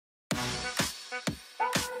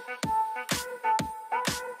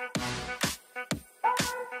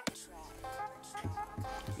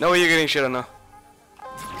No, you're getting shit on now.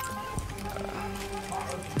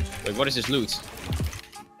 Wait, what is this loot?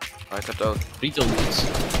 I tapped out. Retail loot.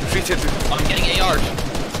 3 tips. I'm getting AR.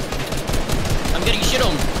 I'm getting shit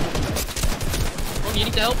on. Oh, you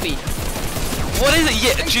need to help me. What is it?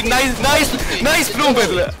 Yeah, she, nice bloom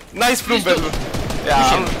battle. Nice bloom battle.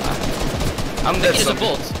 Yeah, I'm dead. That kid is a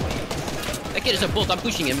bot. That kid is a bot. I'm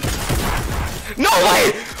pushing him. No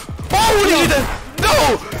way! Holy shit!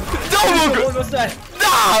 No! No! What was that?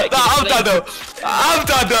 Nah, I'm done though. I'm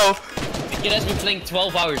done though. The kid has been playing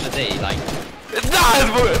 12 hours a day, like. Nah,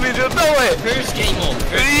 no way. First game on.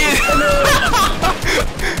 Wait.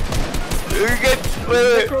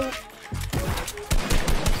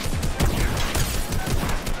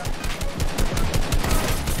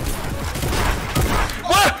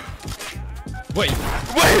 What?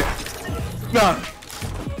 Wait. Nah.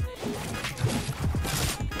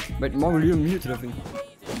 Wait, Mongraal, you're muted, I think.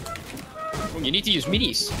 You need to use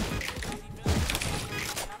minis.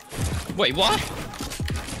 Wait, what?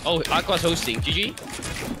 Oh, Aqua's hosting. GG.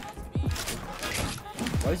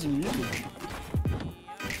 Why is he muted?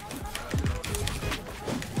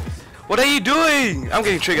 What are you doing? I'm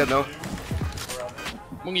getting triggered now.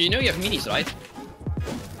 Mongraal, you know you have minis, right?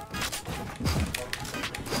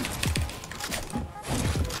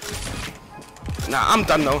 Nah, I'm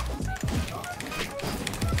done now.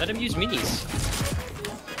 Let him use minis.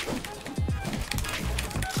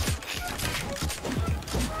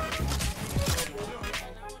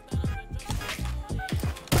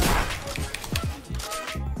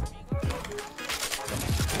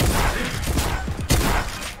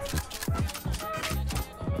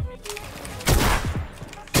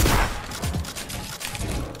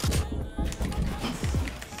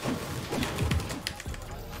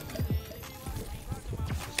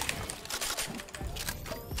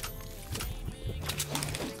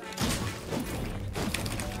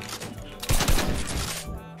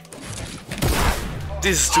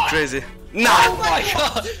 This is too crazy. Nah! Oh my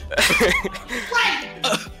god!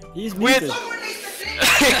 He's muted.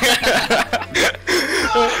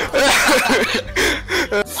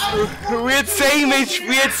 We had same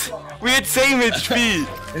HP.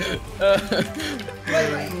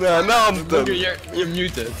 Nah, now I'm done. You're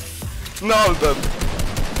muted. Now I'm done.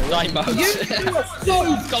 Timeout.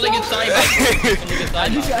 He's calling it timeout. I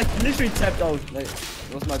literally tapped out. Like,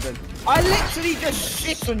 what's my bad? I literally just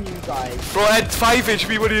shit on you guys. Bro, I had 5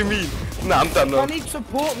 HP, what do you mean? Nah, I'm done now. I need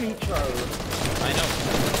support, Mitr0. I know.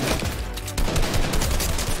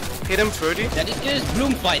 Hit him 30. That is just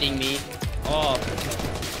Bloom fighting me. Oh.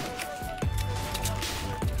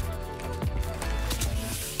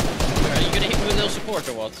 Are you gonna hit me with no support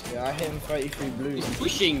or what? Yeah, I hit him 33 blue. He's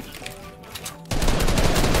pushing.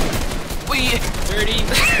 Wait. 30.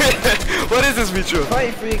 What is this, Mitr0?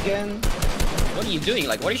 33 again. What are you doing?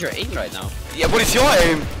 Like, what is your aim right now? Yeah, what is your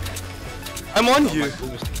aim? I'm on you.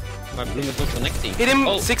 My bloom is not connecting. Hit him,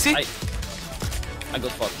 oh, 60. I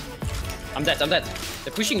got fucked. I'm dead,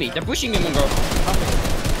 They're pushing me, Mongraal.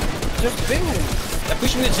 Just ping him. They're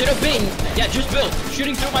pushing me with 0 ping. Yeah, just build.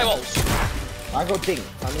 Shooting through my walls. I got ding.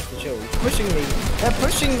 I need to chill. He's pushing me. They're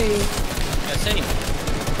pushing me. Yeah, same.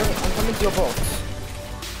 I'm coming to your box.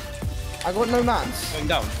 I got no mans. Going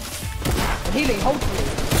down. I'm healing, hold me.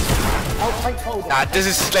 Thanks, hold. Nah, this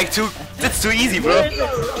is like that's too easy, bro.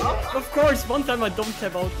 Of course, one time I don't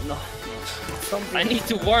tap out. No. I need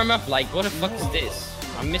to warm up, like, what the fuck is this?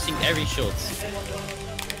 I'm missing every shot.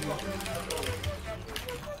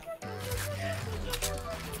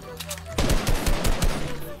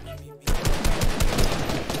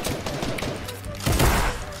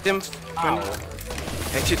 Him 20.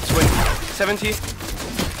 Hit 20. 70.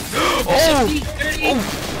 Oh! 70, 30.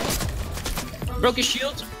 Oh! Broke his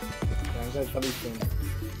shield. Getting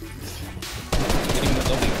the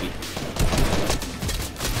WP.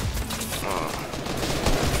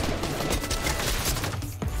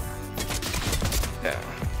 Yeah.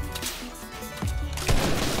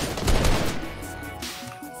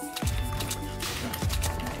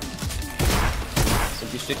 So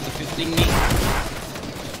he's 50-50 me.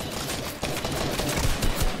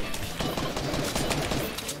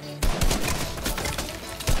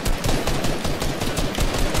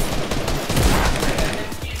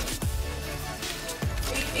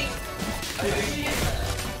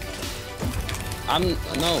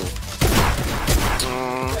 No.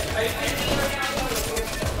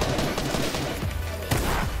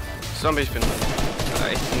 Zombie, ich bin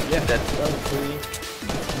echt dead.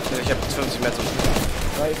 Ich hab 50 Metern.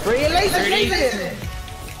 Right, free laser cannon!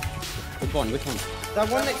 Which one? That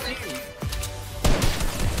one next to you.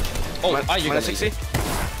 Oh, you got 60?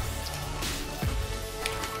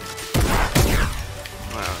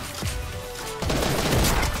 Wow.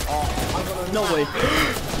 No way.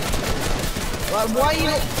 Like, why are you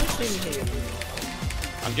not pushing here?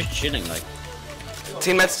 I'm just chilling, like.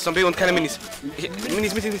 10 Mets, Zombie und keine Minis.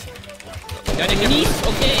 Minis. Keine Minis?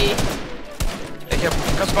 Okay. Ich hab.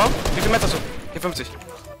 Kannst du bauen? Wie viel Mets hast du? Hier 50.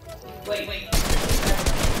 Wait.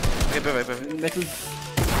 Okay, perfekt. Metal.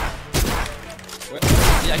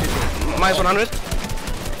 Yeah, Minus 100.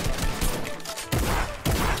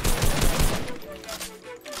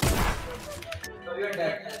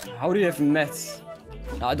 How do you have mats?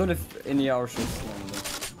 No, I don't have any hours.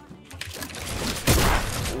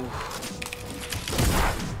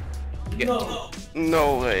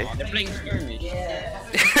 No way. they're playing skirmish.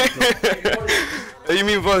 You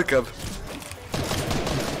mean World Cup?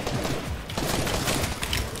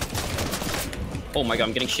 Oh my god,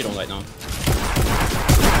 I'm getting shit on right now.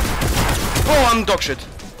 Oh, I'm dog shit.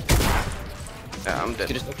 Yeah, I'm dead.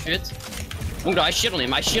 Get his dog shit. Mongraal, I shit on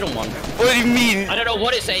him. I shit on one. What do you mean? I don't know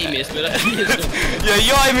what his aim is, but Yeah,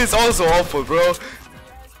 your aim is also awful, bro.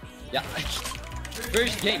 yeah.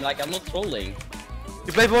 First game, like I'm not trolling.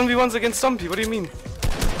 You played 1v1s against Stompy, what do you mean?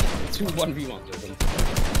 2 1v1.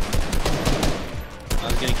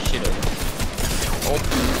 I'm getting shit on.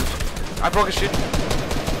 Oh. I broke his shit.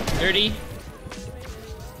 30.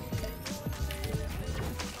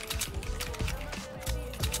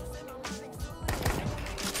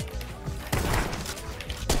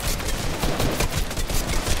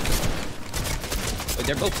 But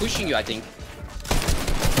they're both pushing you, I think.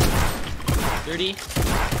 30.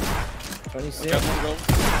 26.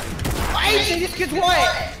 Hey, this kid's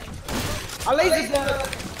white! I laser one.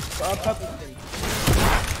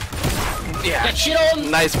 Yeah. Get shit on!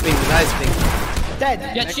 Nice ping. Dead.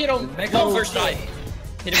 Get shit on! One first try.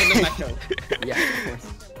 Hit him with the back. Yeah, of course.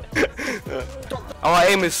 Our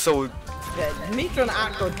aim is so... Yeah, Mitr0 and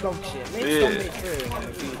Aqua dog shit. Maybe Yeah. Stompy through in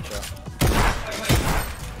the future.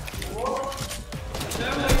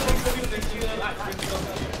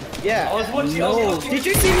 Yeah. I was watching. No. Did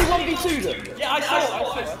you see me 1v2 them? Yeah, I saw.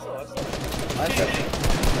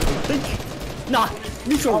 Nah,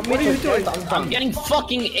 Mitr0, what are you doing? I'm getting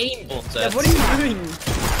fucking aimbot. Yeah, what are you doing?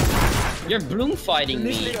 You're bloom fighting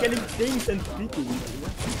me. Literally getting things and speaking.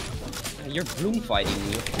 You're bloom fighting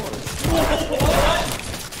me, of course.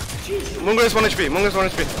 Mongraal is 1 HP.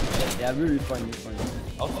 Yeah, really funny.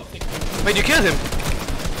 Wait, you killed him?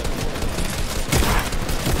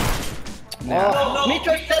 Oh,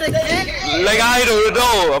 Mitr0 said again? Like, I don't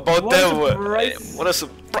know about What a them. surprise. What a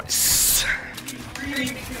surprise.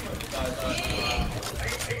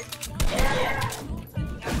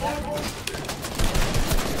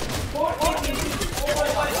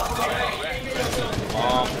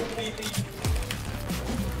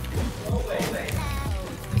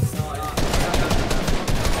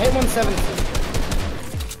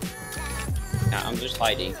 Yeah, I'm just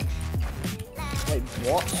hiding. Wait,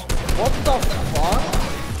 what? What the fuck?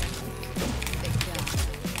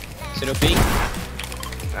 Is it okay?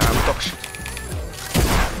 I'm dog shit.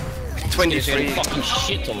 You're getting 23. fucking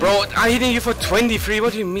shit on. Bro, I'm hitting you for 23,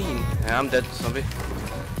 what do you mean? Yeah, I'm dead, zombie.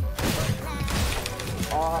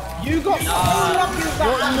 You got so lucky with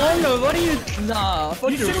that. No, what are you? Nah, I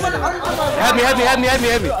thought You you should were have went under my Help me.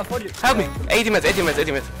 I thought you. Help me. 80 meds.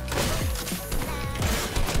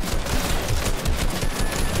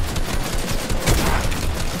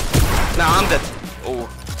 Nah, I'm dead. Oh,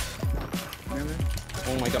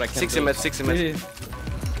 Oh my god, I can't 60 do it. meds.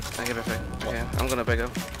 Okay, perfect. Yeah, I'm gonna back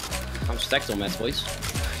up. I'm stacked on meds, boys.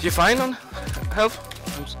 You fine on health?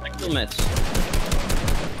 I'm stacked on meds.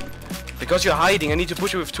 Because you're hiding, I need to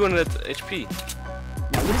push you with 200 HP. Yeah,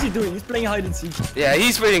 what is he doing? He's playing hide and seek. Yeah,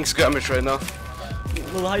 he's playing skirmish right now.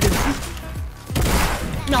 Little hide and seek.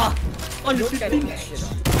 Nah, on the 15.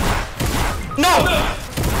 No!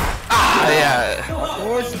 Ah, yeah.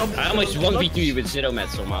 I almost 1v2 you with 0 meds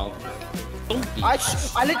somehow. Stompy.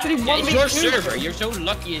 I literally Yeah, it's your 1v2. server. You're so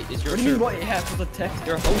lucky it's your What do you mean server. what you have for the text?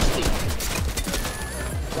 You're hosting.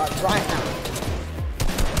 Like right now.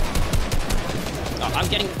 Oh, I'm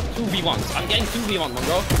getting 2v1s. I'm getting 2v1,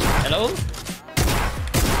 Mongraal. Hello?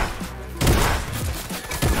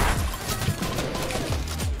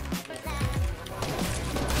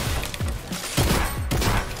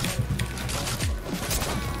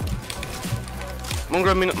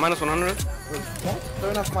 Mongraal minus 100. Wait, what?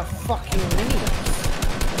 Don't have my fucking minions.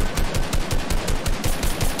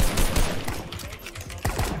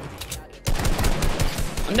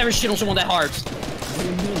 I've never shit on someone that hard. What do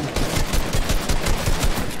you mean?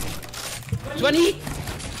 20?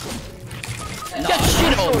 Get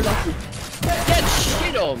shit So on! lucky. Get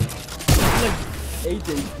shit on! Like 8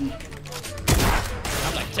 HP.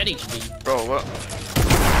 I'm like 10 HP. Bro, what?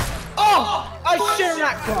 Oh! Oh! I shit on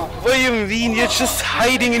Aqua! What do you mean? You're just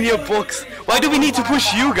hiding in your box. Why do we need to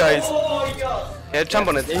push you guys? Yeah, jump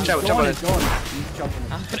on it. Jump on it. He's jumping.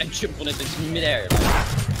 How can I jump on it? It's mid-air. Like,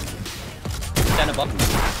 stand above me.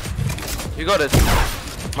 You got it.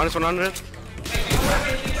 Minus 100.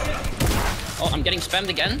 Oh, I'm getting spammed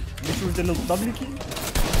again. This was the little W key.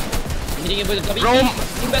 I'm hitting him with a W. Bro.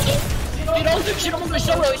 Shit on, he's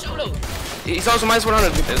solo. He's also minus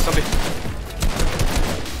 100. Stompy.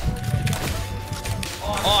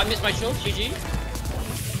 Oh, I missed my shot. GG.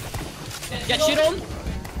 Get shit on.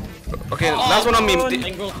 Okay, last one on me.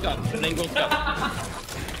 Playing World Cup.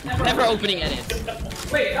 Never opening edit.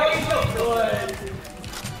 Wait,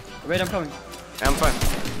 I'm coming. I'm fine.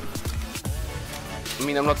 I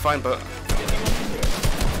mean, I'm not fine, but...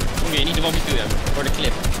 Okay, you need to 1v2 him. For the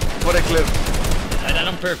clip. What a clip. I died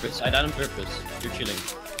on purpose. You're chilling.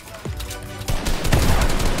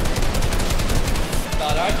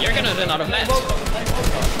 You're gonna run out of mats.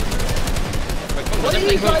 What are They're you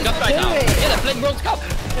playing World guys Cup right now. doing? Yeah, they're playing World Cup.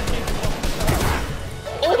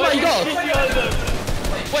 Oh my god!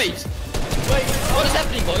 Wait! What is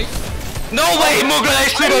happening, boys? No way, Mongraal, I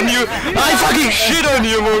shit on you! I fucking shit on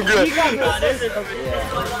you, Mongraal!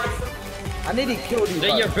 I nearly killed you. They're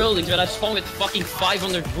in guys. your buildings, but I spawned with fucking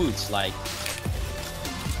 500 boots, like.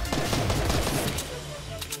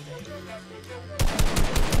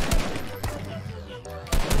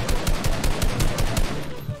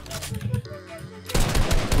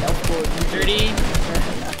 Yeah, 30.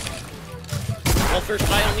 All first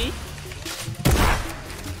try on me.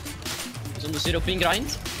 He's on the 0 ping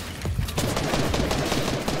grind.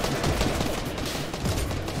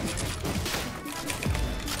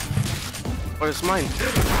 Oh, it's mine.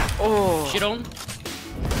 Oh. Shit on.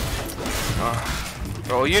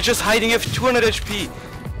 Bro, you're just hiding. You have 200 HP.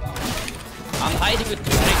 I'm hiding with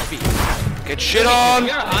 2 HP. Get shit on.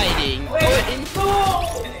 You're hiding.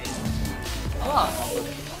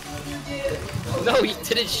 No, he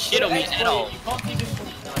didn't shit on me at all.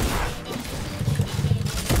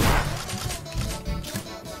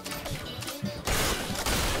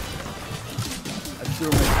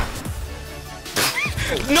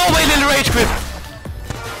 No way, little rage quit.